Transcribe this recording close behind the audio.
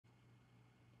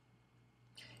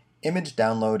Image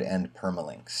download and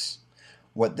permalinks.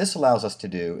 What this allows us to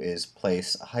do is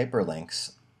place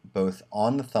hyperlinks both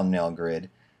on the thumbnail grid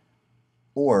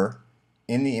or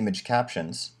in the image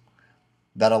captions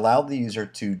that allow the user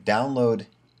to download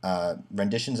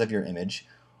renditions of your image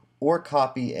or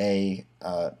copy a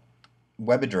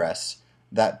web address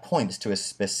that points to a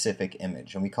specific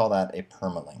image, and we call that a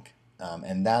permalink.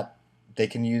 And that they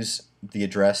can use the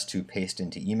address to paste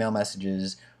into email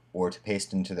messages or to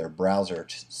paste into their browser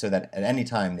so that at any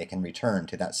time they can return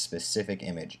to that specific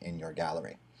image in your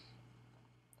gallery.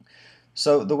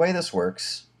 So the way this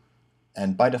works,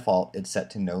 and by default it's set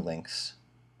to no links,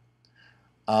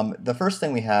 the first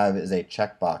thing we have is a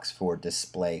checkbox for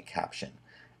display caption.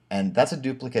 And that's a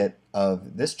duplicate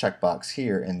of this checkbox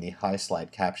here in the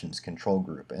Highslide Captions control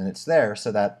group. And it's there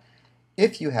so that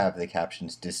if you have the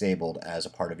captions disabled as a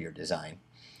part of your design,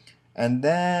 and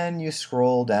then you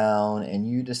scroll down and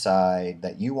you decide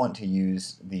that you want to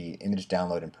use the image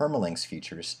download and permalinks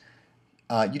features,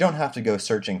 you don't have to go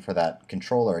searching for that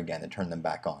controller again to turn them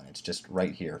back on. It's just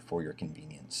right here for your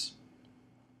convenience.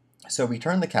 So we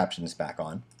turn the captions back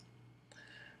on,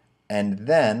 and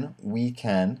then we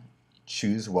can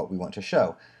choose what we want to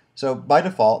show. So by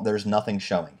default there's nothing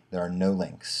showing. There are no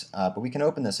links. But we can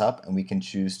open this up and we can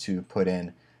choose to put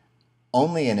in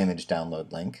only an image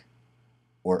download link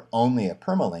or only a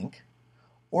permalink,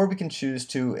 or we can choose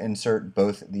to insert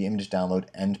both the image download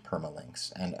and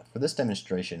permalinks. And for this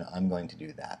demonstration I'm going to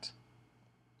do that.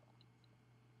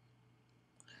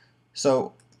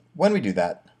 So when we do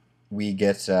that, we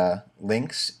get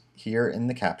links here in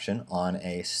the caption on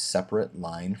a separate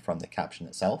line from the caption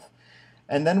itself.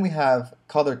 And then we have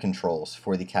color controls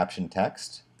for the caption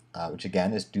text, which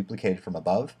again is duplicated from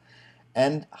above,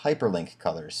 and hyperlink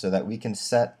colors so that we can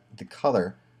set the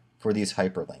color for these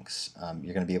hyperlinks.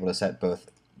 You're going to be able to set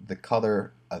both the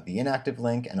color of the inactive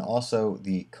link and also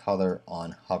the color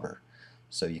on hover.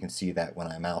 So you can see that when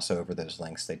I mouse over those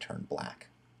links they turn black.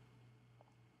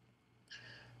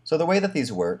 So the way that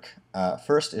these work,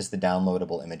 first is the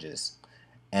downloadable images.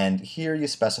 And here you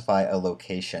specify a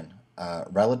location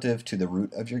relative to the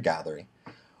root of your gallery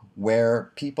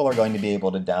where people are going to be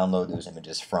able to download those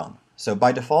images from. So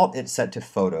by default it's set to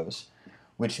photos,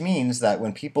 which means that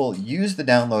when people use the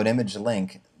download image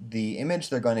link, the image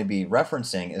they're going to be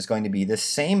referencing is going to be the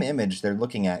same image they're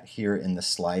looking at here in the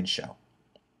slideshow.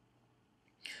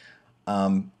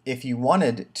 If you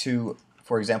wanted to,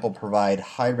 for example, provide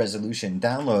high-resolution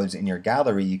downloads in your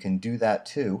gallery, you can do that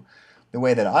too. The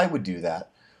way that I would do that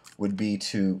would be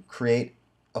to create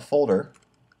a folder,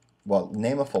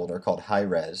 name a folder called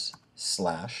high-res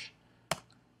slash,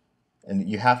 and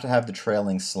you have to have the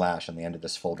trailing slash on the end of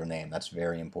this folder name. That's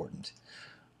very important.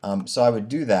 So I would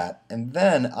do that, and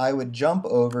then I would jump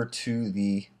over to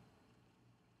the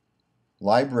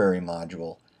library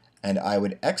module and I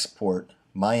would export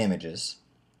my images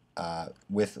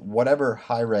with whatever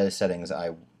high-res settings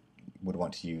I would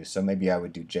want to use. So maybe I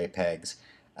would do JPEGs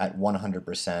at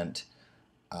 100%.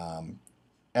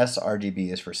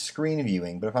 sRGB is for screen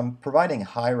viewing, but if I'm providing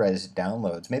high-res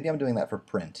downloads, maybe I'm doing that for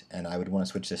print, and I would want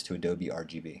to switch this to Adobe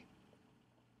RGB.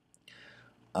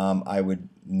 I would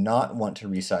not want to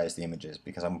resize the images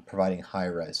because I'm providing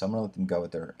high-res, so I'm going to let them go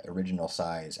with their original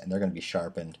size, and they're going to be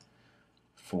sharpened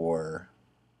for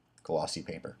glossy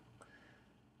paper.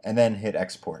 And then hit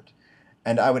export.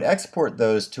 And I would export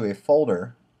those to a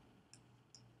folder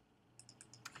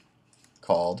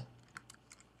called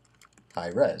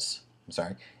high-res.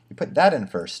 Sorry, you put that in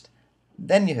first,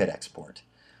 then you hit export.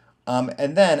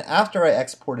 And then after I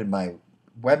exported my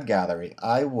web gallery,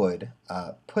 I would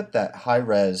put that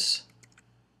high-res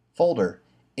folder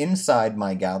inside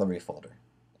my gallery folder.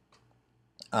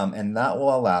 And that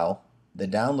will allow the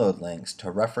download links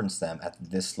to reference them at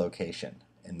this location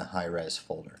in the high-res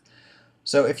folder.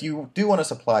 So if you do want to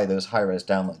supply those high-res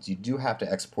downloads, you do have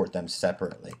to export them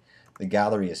separately. The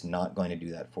gallery is not going to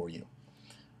do that for you.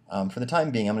 For the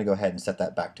time being, I'm going to go ahead and set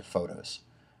that back to photos.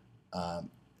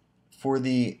 For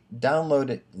the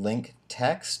download link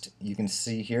text, you can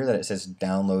see here that it says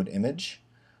download image.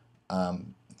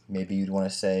 Maybe you'd want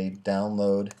to say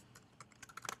download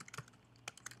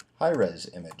high-res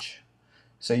image.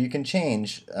 So you can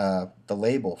change the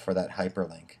label for that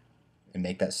hyperlink and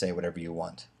make that say whatever you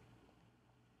want.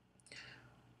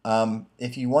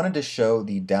 If you wanted to show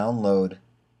the download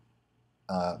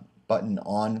button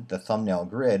on the thumbnail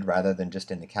grid rather than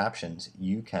just in the captions,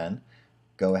 you can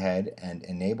go ahead and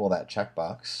enable that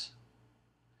checkbox,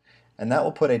 and that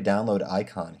will put a download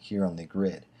icon here on the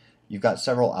grid. You've got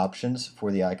several options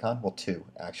for the icon, well, two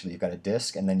actually. You've got a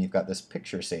disk, and then you've got this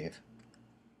picture save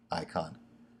icon.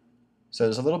 So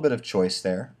there's a little bit of choice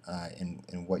there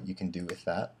in what you can do with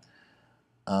that.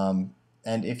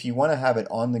 And if you want to have it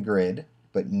on the grid,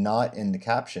 but not in the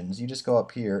captions, you just go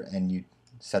up here and you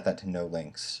set that to no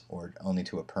links, or only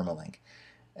to a permalink.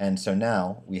 And so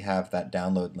now we have that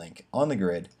download link on the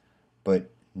grid, but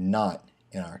not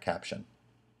in our caption.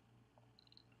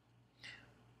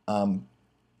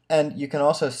 And you can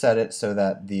also set it so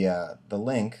that the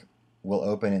link will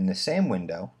open in the same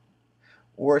window,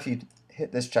 or if you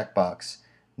hit this checkbox,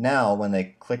 now when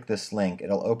they click this link,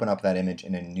 it'll open up that image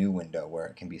in a new window where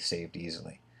it can be saved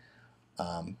easily.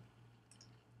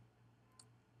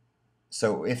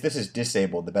 So if this is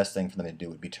disabled, the best thing for them to do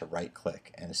would be to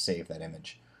right-click and save that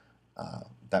image.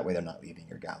 That way they're not leaving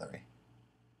your gallery.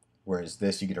 Whereas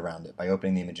this, you get around it. By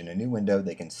opening the image in a new window,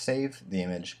 they can save the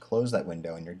image, close that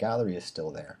window, and your gallery is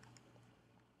still there.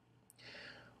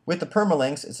 With the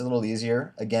permalinks, it's a little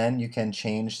easier. Again, you can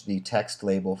change the text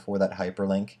label for that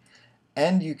hyperlink,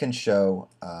 and you can show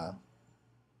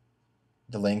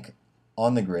the link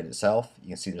on the grid itself. You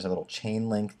can see there's a little chain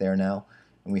link there now,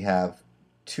 and we have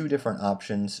two different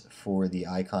options for the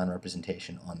icon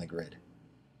representation on the grid.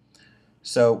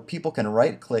 So people can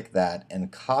right-click that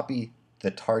and copy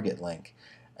the target link,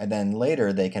 and then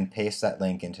later they can paste that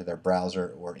link into their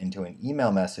browser or into an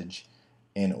email message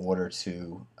in order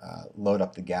to load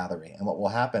up the gallery. And what will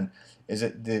happen is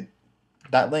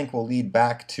that link will lead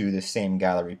back to the same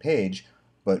gallery page,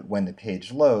 but when the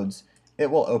page loads, it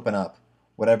will open up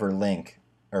whatever link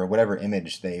or whatever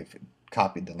image they've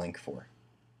copied the link for.